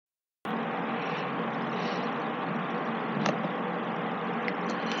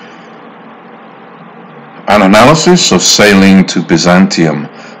An analysis of Sailing to Byzantium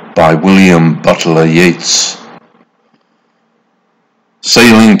by William Butler Yeats.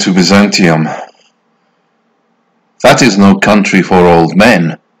 Sailing to Byzantium. That is no country for old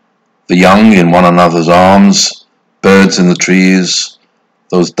men, the young in one another's arms, birds in the trees,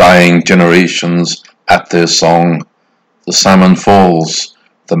 those dying generations at their song, the salmon falls,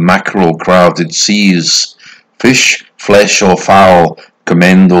 the mackerel crowded seas, fish, flesh or fowl,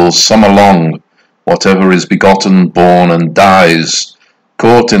 commend all summer long, whatever is begotten, born and dies,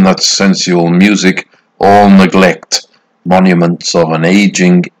 caught in that sensual music, all neglect, monuments of an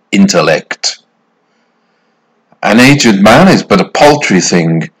aging intellect. An aged man is but a paltry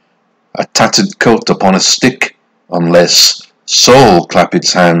thing, a tattered coat upon a stick, unless soul clap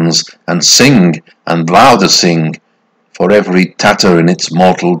its hands and sing, and louder sing, for every tatter in its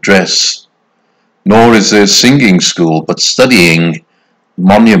mortal dress. Nor is there singing school, but studying,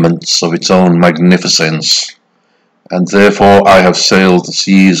 monuments of its own magnificence. And therefore I have sailed the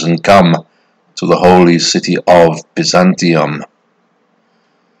seas and come to the holy city of Byzantium.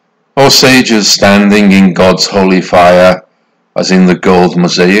 O sages standing in God's holy fire, as in the gold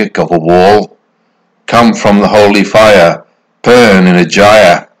mosaic of a wall, come from the holy fire, burn in a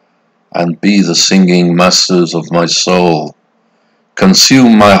gyre, and be the singing masters of my soul.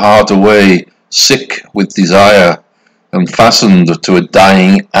 Consume my heart away, sick with desire, and fastened to a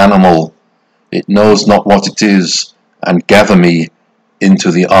dying animal. It knows not what it is, and gather me into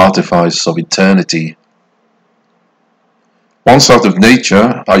the artifice of eternity. Once out of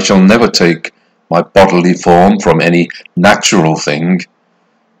nature, I shall never take my bodily form from any natural thing,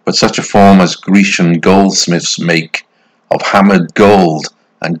 but such a form as Grecian goldsmiths make, of hammered gold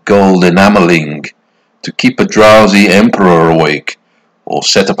and gold enamelling, to keep a drowsy emperor awake, or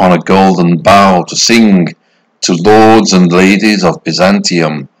set upon a golden bough to sing to lords and ladies of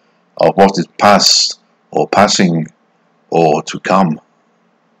Byzantium of what is past, or passing, or to come.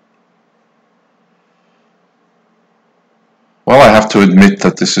 Well, I have to admit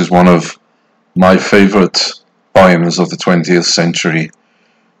that this is one of my favourite poems of the 20th century.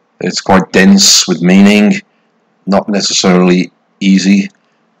 It's quite dense with meaning, not necessarily easy,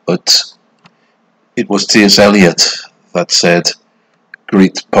 but it was T.S. Eliot that said,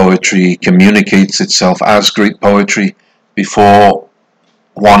 great poetry communicates itself as great poetry before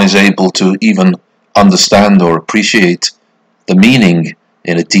one is able to even understand or appreciate the meaning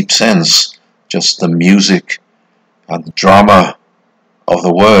in a deep sense. Just the music and the drama of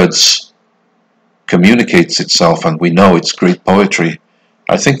the words communicates itself, and we know it's great poetry.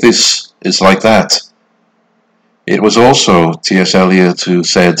 I think this is like that. It was also T.S. Eliot who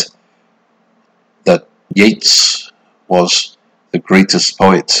said that Yeats was the greatest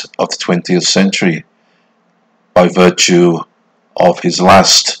poet of the 20th century by virtue of his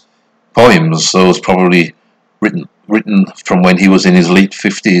last poems, those probably written from when he was in his late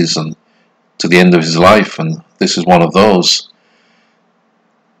 50s and to the end of his life, and this is one of those.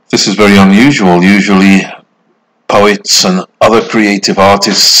 This is very unusual. Usually poets and other creative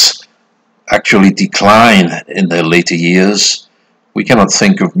artists actually decline in their later years. We cannot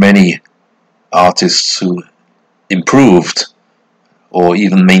think of many artists who improved or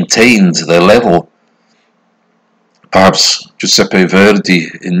even maintained their level. Perhaps Giuseppe Verdi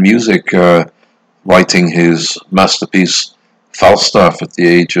in music, writing his masterpiece Falstaff at the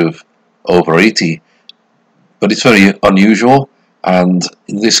age of over 80. But it's very unusual, and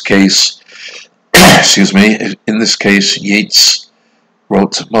in this case, excuse me, in this case Yeats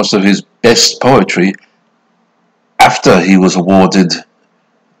wrote most of his best poetry after he was awarded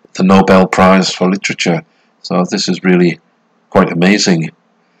the Nobel Prize for Literature. So this is really quite amazing.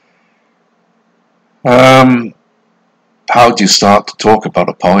 How do you start to talk about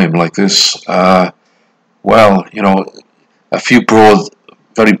a poem like this? Well, you know, a few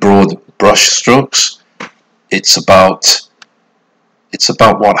very broad brush strokes. It's about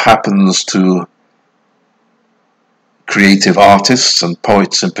what happens to creative artists and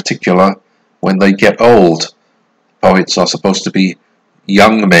poets in particular when they get old. Poets are supposed to be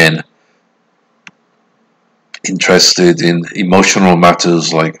young men interested in emotional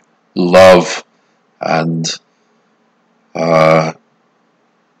matters like love and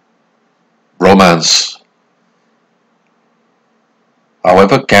romance.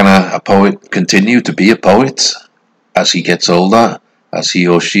 However, can a poet continue to be a poet as he gets older, as he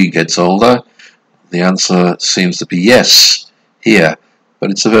or she gets older? The answer seems to be yes here,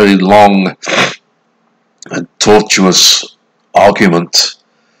 but it's a very long and tortuous argument.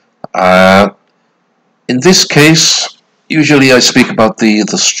 In this case, usually I speak about the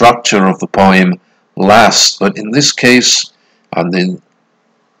structure of the poem last, but in this case, and in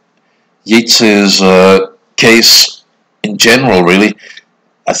Yeats's case in general, really,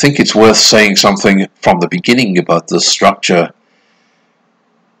 I think it's worth saying something from the beginning about the structure.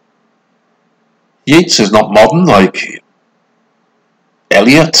 Yeats is not modern like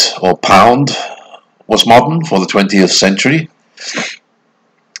Eliot or Pound was modern for the 20th century.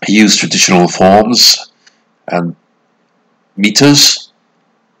 He used traditional forms and meters.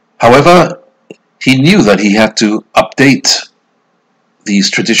 However, he knew that he had to update these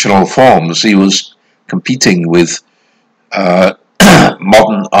traditional forms. He was competing with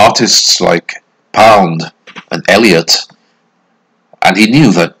modern artists like Pound and Eliot, and he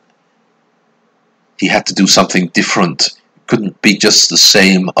knew that he had to do something different. It couldn't be just the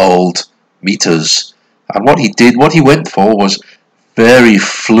same old meters. And what he did, what he went for, was very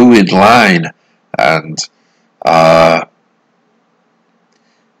fluid line, and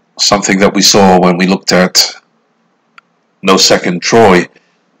something that we saw when we looked at No Second Troy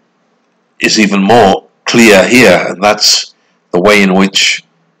is even more clear here, and that's the way in which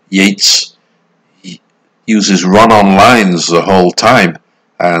Yeats uses run-on lines the whole time,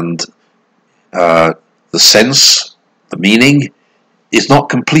 and the sense, the meaning, is not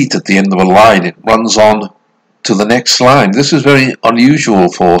complete at the end of a line. It runs on to the next line. This is very unusual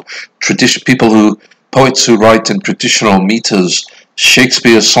for poets who write in traditional meters.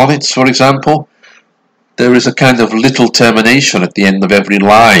 Shakespeare's sonnets, for example, there is a kind of little termination at the end of every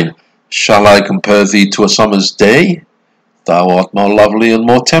line. Shall I compare thee to a summer's day? Thou art more lovely and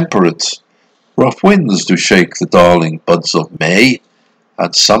more temperate. Rough winds do shake the darling buds of May,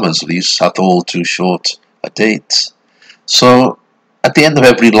 and summer's lease hath all too short a date. So, at the end of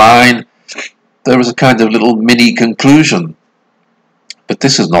every line, there is a kind of little mini conclusion. But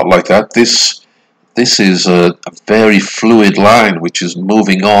this is not like that. This is a very fluid line which is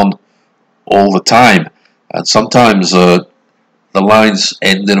moving on all the time. And sometimes the lines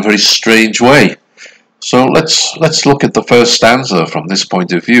end in a very strange way. So let's look at the first stanza from this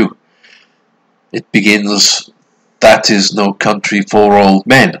point of view. It begins, "That is no country for old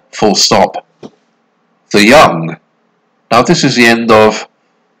men," full stop. The young. Now this is the end of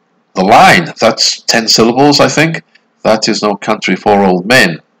the line. That's 10 syllables, I think. That is no country for old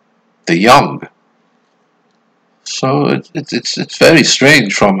men. The young. So it's very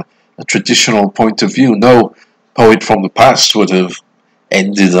strange from a traditional point of view. No poet from the past would have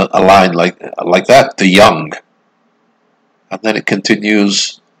ended a line like that, the young. And then it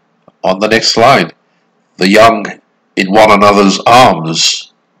continues on the next line. The young in one another's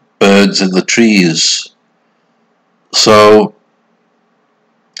arms, birds in the trees. So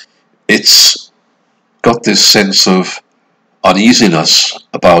it's got this sense of uneasiness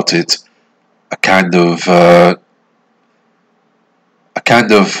about it, a kind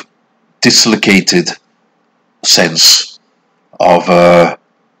of dislocated sense of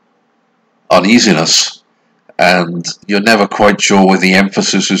uneasiness, and you're never quite sure where the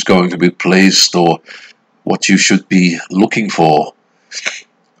emphasis is going to be placed or what you should be looking for.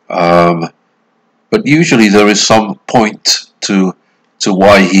 But usually there is some point to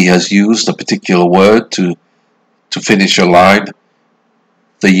why he has used a particular word to finish a line.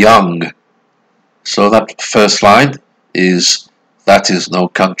 The young. So that first line is, "That is no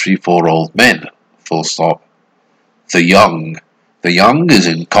country for old men," full stop. The young. The young is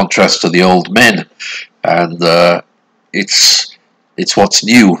in contrast to the old men, and it's what's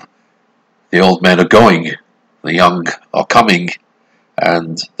new. The old men are going, the young are coming,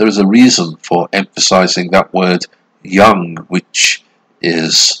 and there is a reason for emphasizing that word young, which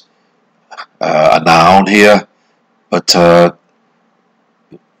is a noun here, but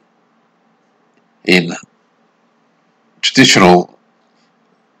in traditional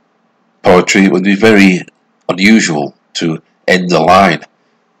poetry it would be very unusual to end a line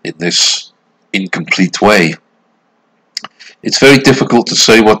in this incomplete way. It's very difficult to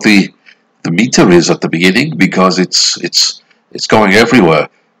say what the meter is at the beginning, because it's going everywhere.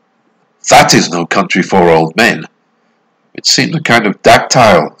 That is no country for old men. It seems a kind of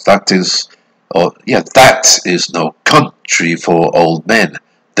dactyl. That is no country for old men.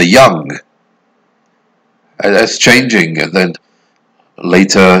 The young. That's changing, and then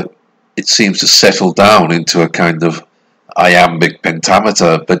later it seems to settle down into a kind of iambic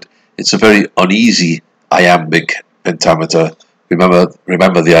pentameter, but it's a very uneasy iambic pentameter.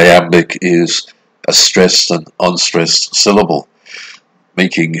 Remember the iambic is a stressed and unstressed syllable,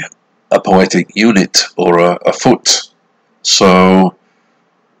 making a poetic unit or a foot. So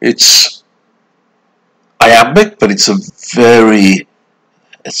it's iambic, but it's a very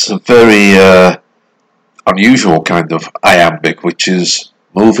unusual kind of iambic, which is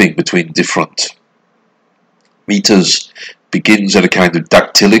moving between different meters, begins in a kind of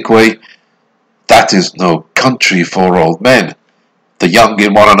dactylic way, That is no country for old men, the young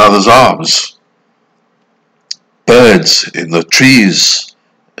in one another's arms. Birds in the trees,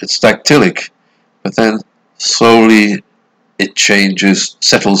 it's dactylic, but then slowly it changes,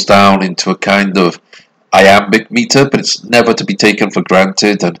 settles down into a kind of iambic meter, but it's never to be taken for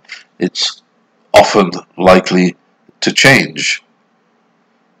granted, and it's often likely to change.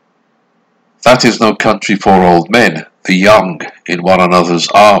 That is no country for old men, the young in one another's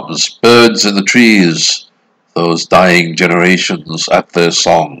arms, birds in the trees, those dying generations at their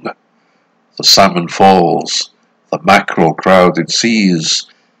song. The salmon falls, the mackerel crowded seas,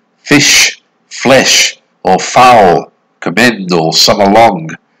 fish, flesh, or fowl, commend all summer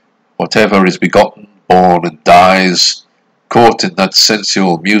long, whatever is begotten, born and dies, caught in that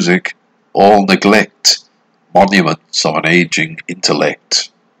sensual music, all neglect, monuments of an aging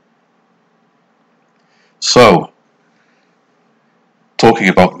intellect. So, talking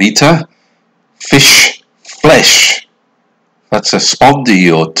about meter, fish, flesh, that's a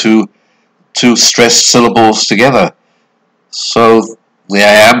spondy or two stressed syllables together. So the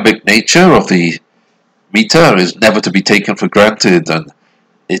iambic nature of the meter is never to be taken for granted, and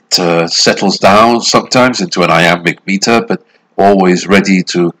it settles down sometimes into an iambic meter, but always ready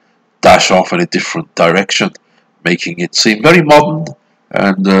to dash off in a different direction, making it seem very modern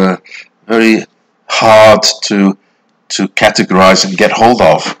and very hard to categorize and get hold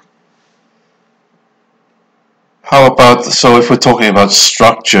of. How about, so if we're talking about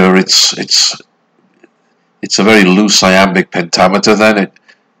structure, it's a very loose iambic pentameter then.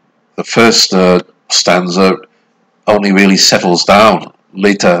 The first stanza only really settles down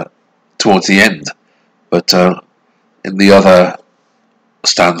later towards the end, but in the other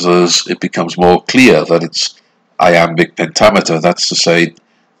stanzas it becomes more clear that it's iambic pentameter. That's to say,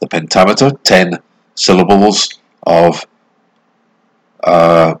 the pentameter, 10 syllables of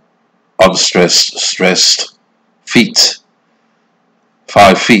unstressed, stressed feet,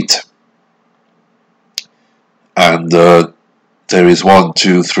 5 feet, and there is 1,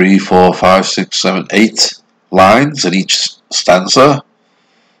 2, 3, 4, 5, 6, 7, 8 lines in each stanza,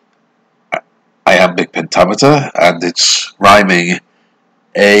 iambic pentameter, and it's rhyming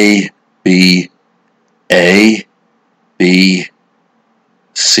A, B,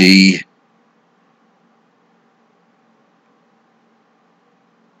 C,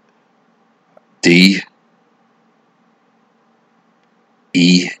 D,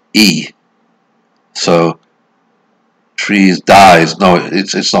 E, E. So trees dies. No,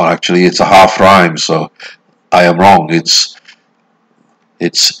 it's not actually. It's a half rhyme. So I am wrong. It's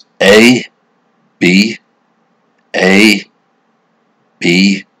A, B, A,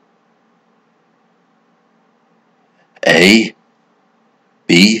 B, A,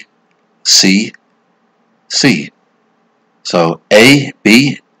 B, C, C. So A,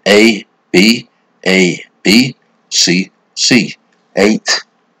 B, A, B, A, B, C, C. 8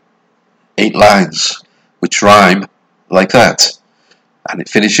 lines which rhyme like that, and it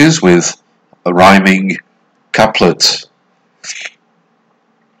finishes with a rhyming couplet.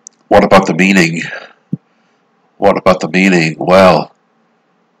 What about the meaning? What about the meaning? Well,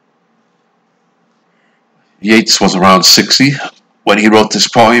 Yeats was around 60 when he wrote this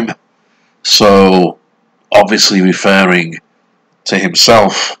poem, so obviously referring to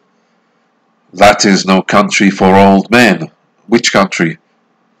himself. That is no country for old men. Which country?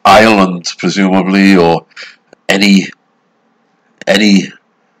 Ireland, presumably, or any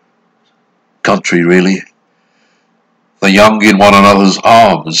country, really. The young in one another's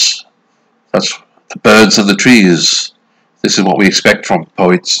arms. That's the birds and the trees. This is what we expect from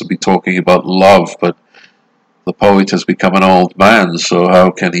poets, to be talking about love, but the poet has become an old man, so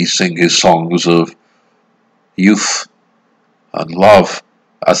how can he sing his songs of youth and love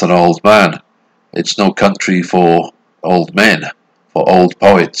as an old man? It's no country for old men, for old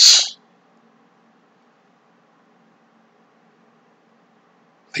poets.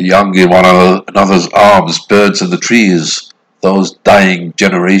 The young in one another's arms, birds in the trees, those dying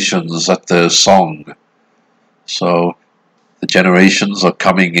generations at their song. So the generations are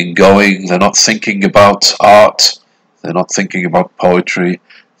coming and going. They're not thinking about art. They're not thinking about poetry.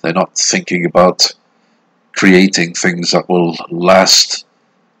 They're not thinking about creating things that will last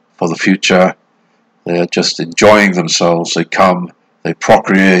for the future. They're just enjoying themselves. They come, they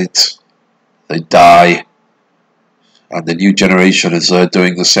procreate, they die, and the new generation is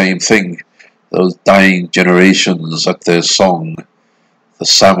doing the same thing. Those dying generations at their song. The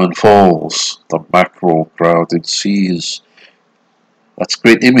salmon falls, the mackerel crowded seas. That's a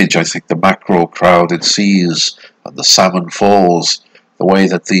great image, I think, the mackerel crowded seas and the salmon falls. The way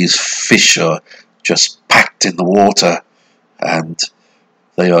that these fish are just packed in the water, and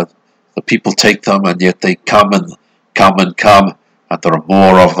they are The people take them, and yet they come and come and come, and there are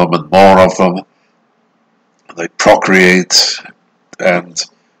more of them and more of them. And they procreate, and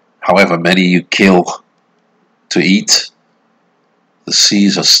however many you kill to eat, the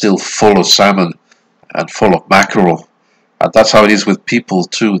seas are still full of salmon and full of mackerel. And that's how it is with people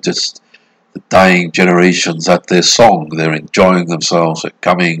too, just the dying generations at their song. They're enjoying themselves, they're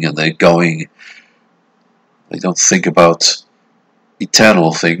coming and they're going. They don't think about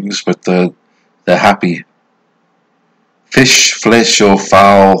eternal things, but they're happy. Fish, flesh or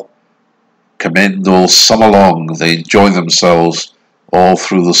fowl, commend all summer long. They enjoy themselves all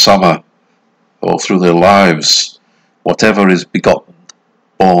through the summer, all through their lives. Whatever is begotten,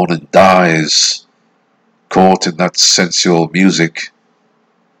 born and dies, caught in that sensual music,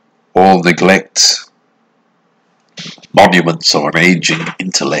 all neglect, monuments of an aging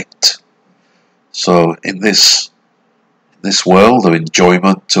intellect. So in this world of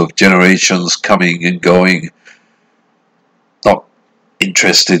enjoyment, of generations coming and going, not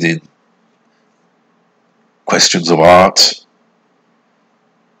interested in questions of art,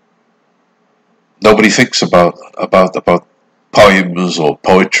 nobody thinks about poems or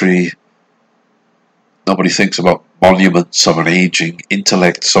poetry. Nobody thinks about monuments of an aging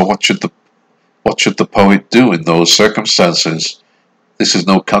intellect. So what should the poet do in those circumstances? This is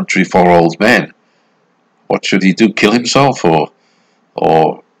no country for old men. What should he do? Kill himself or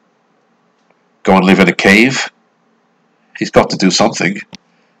go and live in a cave? He's got to do something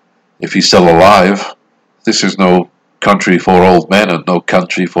if he's still alive. This is no country for old men and no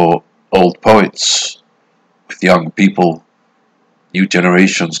country for old poets, with young people, new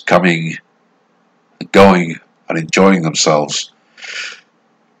generations coming and going and enjoying themselves.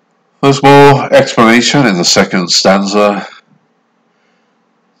 There's more explanation in the second stanza.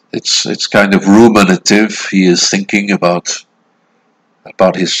 It's kind of ruminative. He is thinking about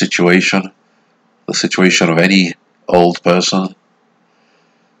his situation, the situation of any old person.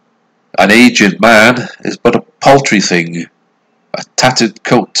 An aged man is but a paltry thing, a tattered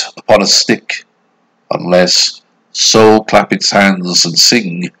coat upon a stick, unless soul clap its hands and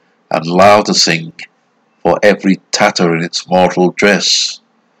sing, and louder sing, for every tatter in its mortal dress.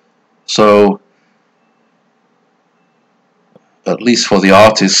 So, at least for the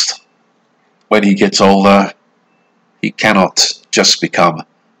artist, when he gets older, he cannot just become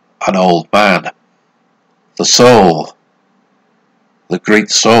an old man. The soul, the great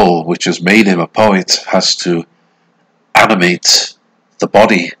soul which has made him a poet, has to animate the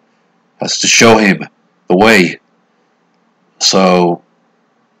body, has to show him the way. So,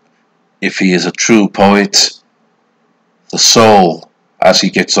 if he is a true poet, the soul, as he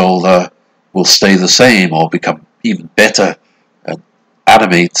gets older, will stay the same or become even better and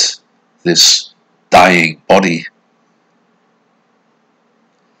animate this dying body.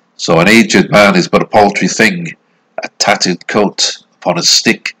 So an aged man is but a paltry thing, a tattered coat upon a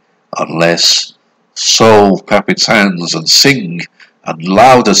stick, unless soul clap its hands and sing, and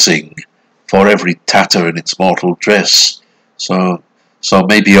louder sing, for every tatter in its mortal dress. So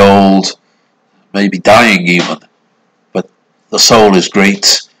maybe old, maybe dying even, but the soul is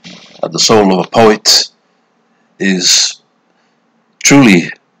great, and the soul of a poet is truly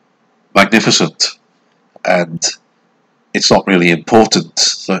magnificent, and it's not really important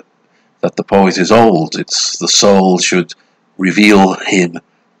that the poet is old. It's the soul should reveal him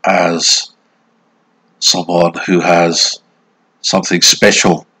as someone who has something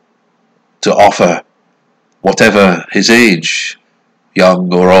special to offer, whatever his age,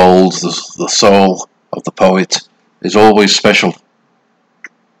 young or old. The soul of the poet is always special.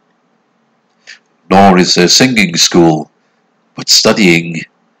 Nor is there singing school, but studying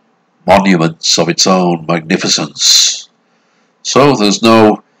monuments of its own magnificence. So there's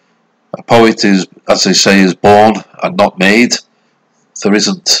no, a poet is, as they say, is born and not made. There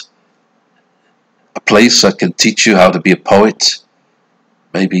isn't a place that can teach you how to be a poet.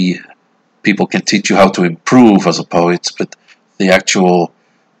 Maybe people can teach you how to improve as a poet, but the actual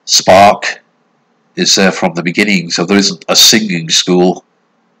spark is there from the beginning. So there isn't a singing school.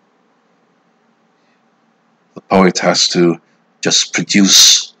 The poet has to just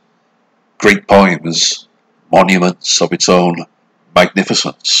produce great poems, monuments of its own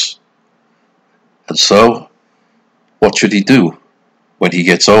magnificence. And so, what should he do when he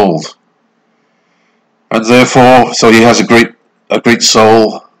gets old? And therefore, so he has a great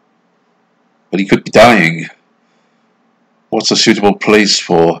soul, but he could be dying. What's a suitable place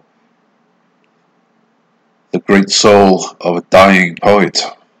for the great soul of a dying poet?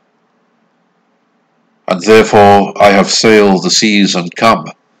 And therefore I have sailed the seas and come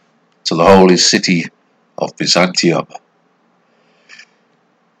to the holy city of Byzantium.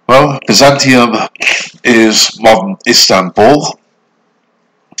 Well, Byzantium is modern Istanbul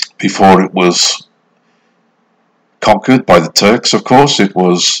before it was conquered by the Turks. Of course, it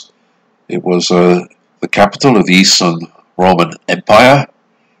was the capital of the Eastern Roman Empire.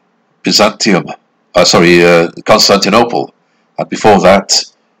 Byzantium, Constantinople, and before that,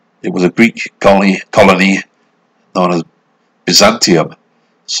 it was a Greek colony known as Byzantium.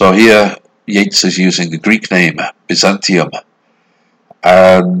 So here, Yeats is using the Greek name Byzantium,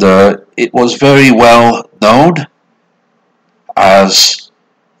 and it was very well known as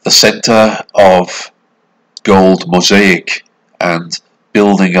the center of gold mosaic and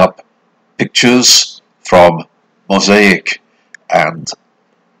building up pictures from mosaic, and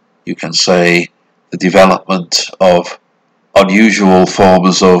you can say the development of unusual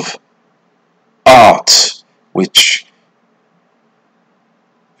forms of art, which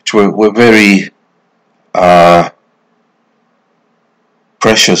were very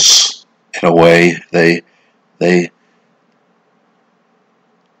precious in a way. They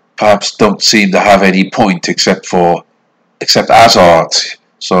perhaps don't seem to have any point except as art.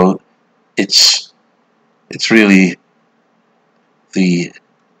 So it's really the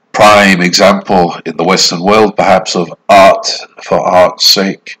prime example in the Western world, perhaps, of art for art's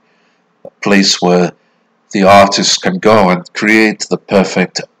sake, a place where the artist can go and create the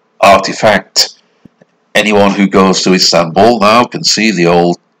perfect artifact. Anyone who goes to Istanbul now can see the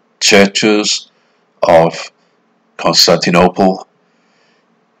old churches of Constantinople,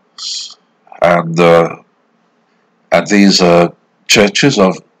 and these churches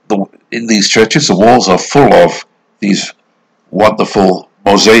in these churches the walls are full of these wonderful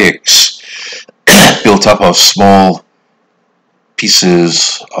mosaics built up of small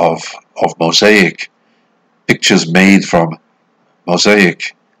pieces of mosaic, pictures made from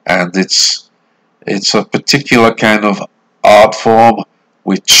mosaic, and it's a particular kind of art form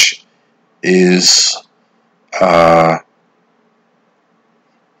which is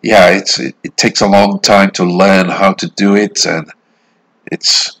it takes a long time to learn how to do it, and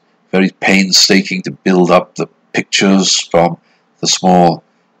it's very painstaking to build up the pictures from the small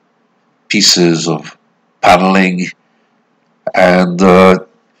pieces of paneling, and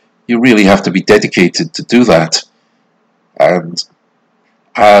you really have to be dedicated to do that. And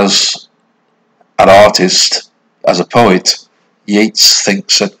as an artist, as a poet, Yeats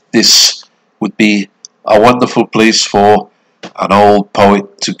thinks that this would be a wonderful place for an old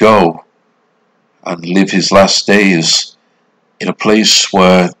poet to go and live his last days, in a place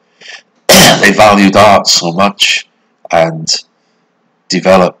where they valued art so much and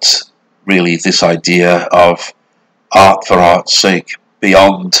developed really this idea of art for art's sake,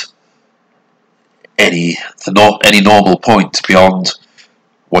 beyond any normal point, beyond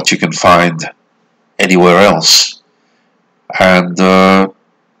what you can find anywhere else. And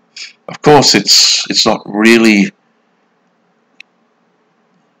of course, it's not really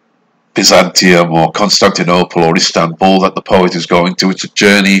Byzantium or Constantinople or Istanbul that the poet is going to. It's a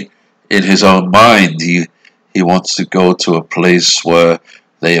journey in his own mind. He wants to go to a place where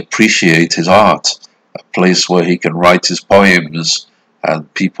they appreciate his art, a place where he can write his poems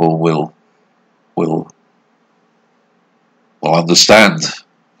and people will understand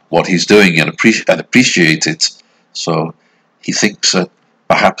what he's doing and appreciate it. So he thinks that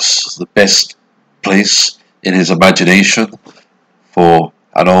perhaps the best place in his imagination for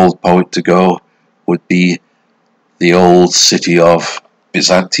an old poet to go would be the old city of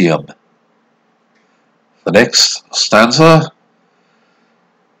Byzantium. The next stanza,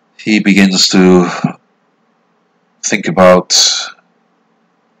 he begins to think about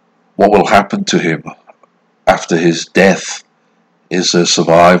what will happen to him after his death. Is there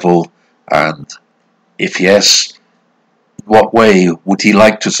survival? And if yes, what way would he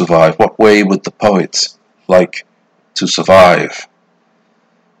like to survive? What way would the poet like to survive?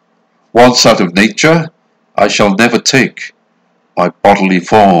 Once out of nature, I shall never take my bodily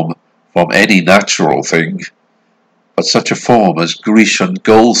form from any natural thing, but such a form as Grecian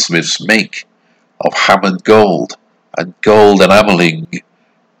goldsmiths make of hammered gold and gold enamelling,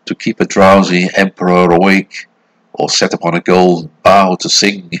 to keep a drowsy emperor awake, or set upon a golden bough to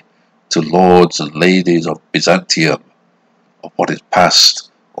sing to lords and ladies of Byzantium of what is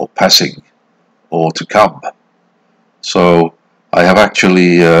past or passing or to come. So I have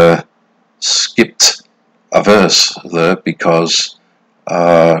actually skipped a verse there because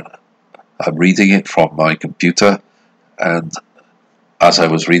I'm reading it from my computer, and as I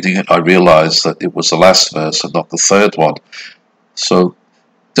was reading it I realized that it was the last verse and not the third one. So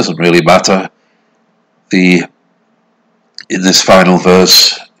it doesn't really matter. In this final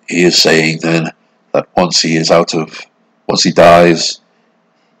verse he is saying then that once he dies,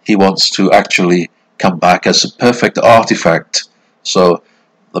 he wants to actually come back as a perfect artifact. So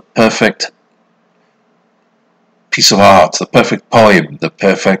the perfect piece of art, the perfect poem, the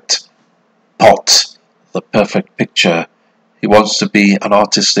perfect pot, the perfect picture. He wants to be an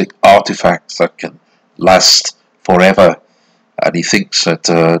artistic artifact that can last forever. And he thinks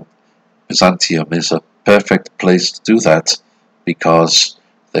that Byzantium is a perfect place to do that, because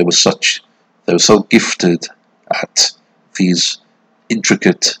they were so gifted at these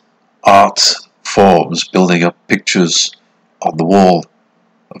intricate art forms, building up pictures on the walls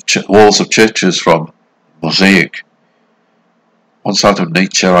of churches from mosaic. Once out of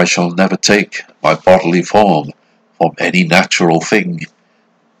nature I shall never take my bodily form from any natural thing,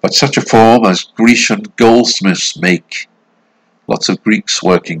 but such a form as Grecian goldsmiths make. Lots of Greeks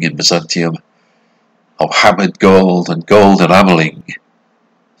working in Byzantium, of hammered gold and gold enameling.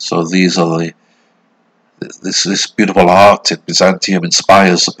 So these are this beautiful art in Byzantium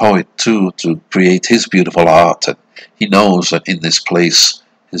inspires the poet too to create his beautiful art, and he knows that in this place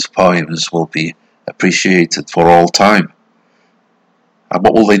his poems will be appreciated for all time. And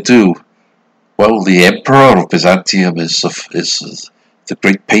what will they do? Well, the emperor of Byzantium is the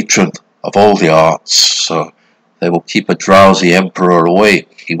great patron of all the arts, so they will keep a drowsy emperor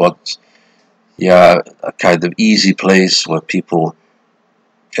awake. He wants, a kind of easy place where people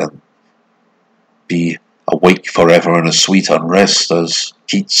can be awake forever in a sweet unrest, as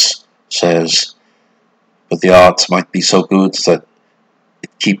Yeats says. But the art might be so good that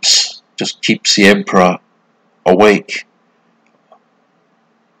it just keeps the emperor awake.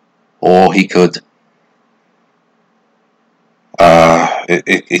 Or he could,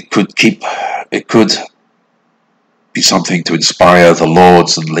 it could be something to inspire the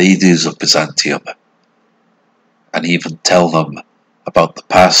lords and ladies of Byzantium, and even tell them about the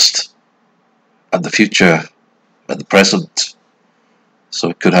past and the future and the present. So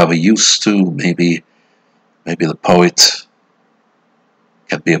it could have a use too. Maybe the poet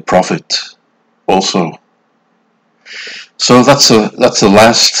can be a prophet also. So that's the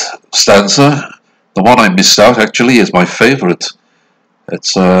last stanza. The one I missed out actually is my favorite.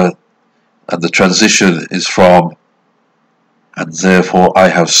 It's and the transition is from, and therefore I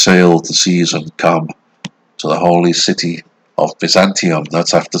have sailed the seas and come to the holy city of Byzantium.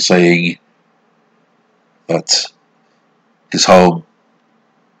 That's after saying that his home,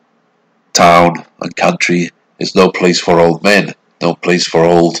 town and country is no place for old men, no place for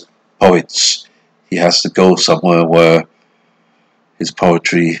old poets. He has to go somewhere where his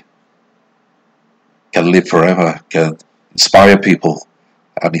poetry can live forever, can inspire people,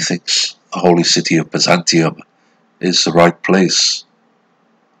 and he thinks the holy city of Byzantium is the right place.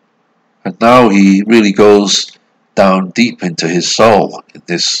 And now he really goes down deep into his soul in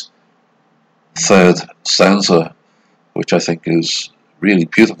this third stanza, which I think is really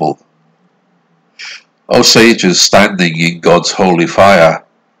beautiful. O sages standing in God's holy fire,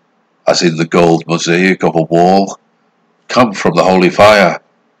 as in the gold mosaic of a wall, come from the holy fire,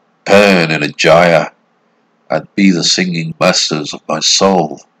 burn in a gyre, and be the singing masters of my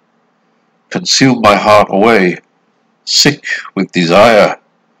soul. Consume my heart away, sick with desire,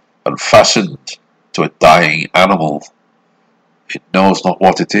 and fastened to a dying animal. It knows not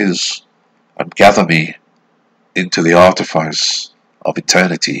what it is, and gather me into the artifice of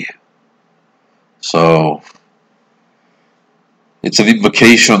eternity. So, it's an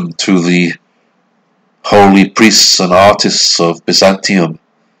invocation to the holy priests and artists of Byzantium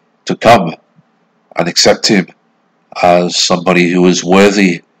to come and accept him as somebody who is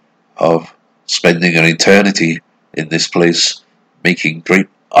worthy of spending an eternity in this place, making great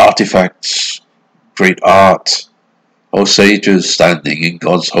artifacts, great art. O sages standing in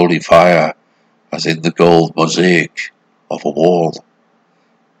God's holy fire, as in the gold mosaic of a wall.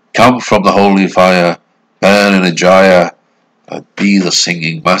 Come from the holy fire, burn in a gyre, and be the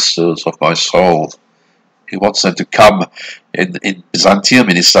singing masters of my soul. He wants them to come in Byzantium,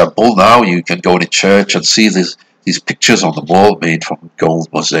 in Istanbul. Now you can go in a church and see these pictures on the wall made from gold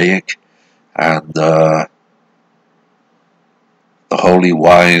mosaic, and the holy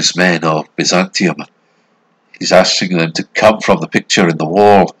wise men of Byzantium. He's asking them to come from the picture in the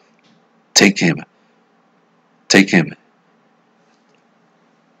wall. Take him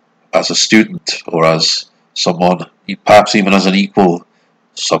as a student, or as someone, perhaps even as an equal,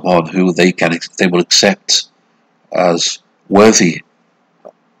 someone who they will accept as worthy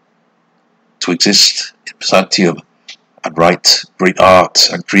to exist in Byzantium and write great art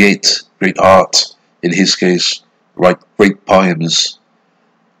and create great art. In his case, write great poems,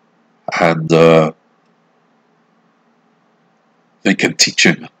 and they can teach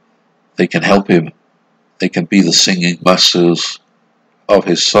him, they can help him, they can be the singing masters of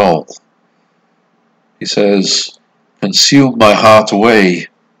his soul. He says, "Consume my heart away,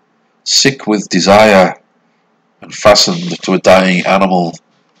 sick with desire, and fastened to a dying animal.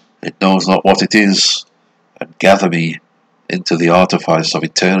 It knows not what it is, and gather me into the artifice of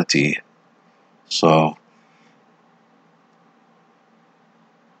eternity." So,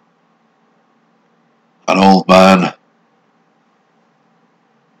 an old man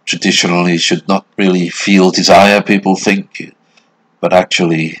traditionally should not really feel desire, people think, but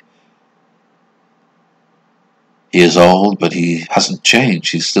actually he is old, but he hasn't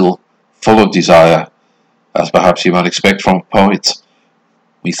changed. He's still full of desire, as perhaps you might expect from a poet.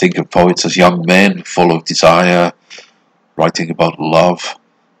 We think of poets as young men, full of desire, writing about love.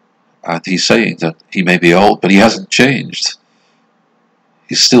 And he's saying that he may be old, but he hasn't changed.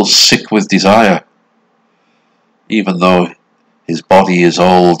 He's still sick with desire, even though his body is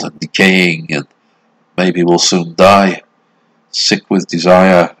old and decaying and maybe will soon die. Sick with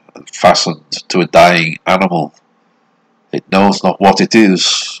desire and fastened to a dying animal. It knows not what it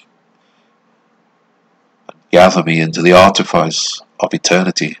is. And gather me into the artifice of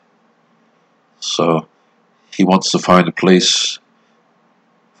eternity. So he wants to find a place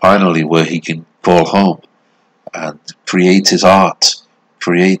finally where he can call home and create his art,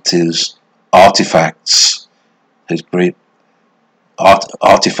 create his artifacts, his great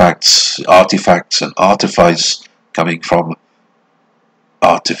artifacts and artifice coming from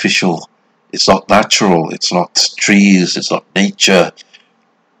artificial. It's not natural, it's not trees, it's not nature.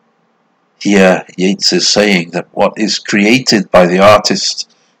 Here Yeats is saying that what is created by the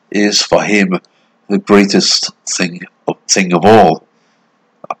artist is for him the greatest thing of all.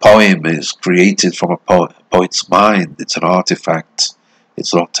 A poem is created from a poet's mind. It's an artifact.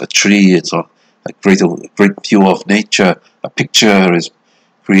 It's not a tree, it's not a great view of nature. A picture is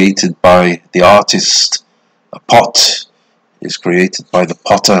created by the artist. A pot is created by the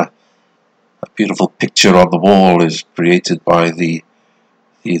potter. A beautiful picture on the wall is created by the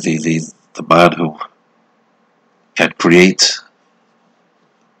man who can create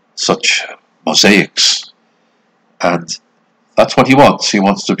such mosaics. And that's what he wants. He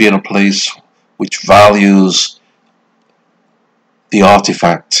wants to be in a place which values the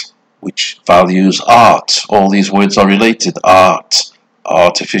artifact, which values art. All these words are related. Art,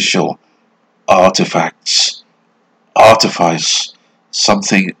 artificial, artifacts, artifice,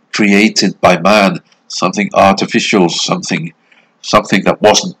 something created by man, something artificial, something that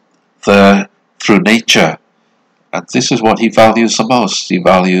wasn't there through nature. And this is what he values the most. He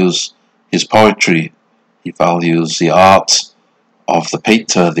values his poetry. He values the art of the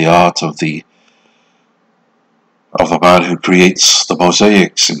painter, the art of the man who creates the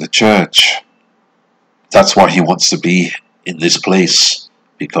mosaics in the church. That's why he wants to be in this place,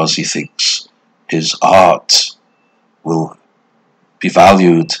 because he thinks his art will be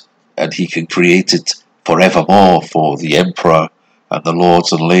valued and he can create it forevermore for the emperor and the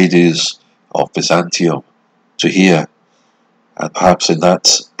lords and ladies of Byzantium to hear. And perhaps in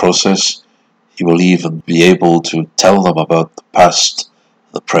that process he will even be able to tell them about the past,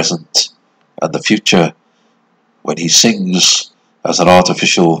 the present, and the future when he sings as an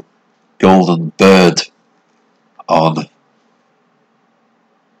artificial golden bird on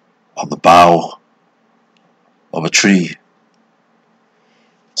the bough of a tree.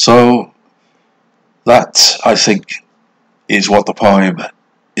 So that, I think, is what the poem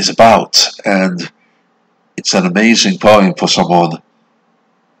is about, and it's an amazing poem for someone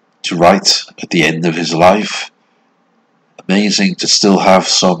to write at the end of his life. Amazing to still have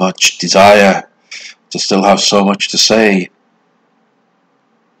so much desire, to still have so much to say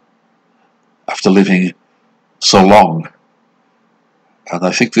after living so long. And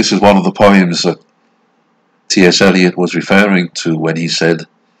I think this is one of the poems that T.S. Eliot was referring to when he said,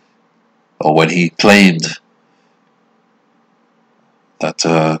 or when he claimed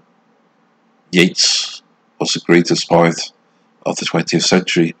that Yeats was the greatest poet of the 20th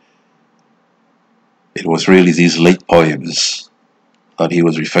century. It was really these late poems that he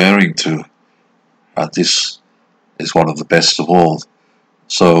was referring to, and this is one of the best of all.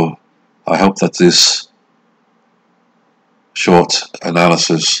 So I hope that this short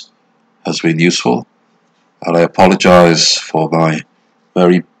analysis has been useful, and I apologize for my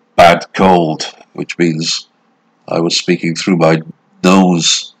very bad cold, which means I was speaking through my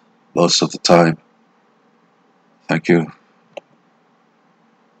nose most of the time. Thank you.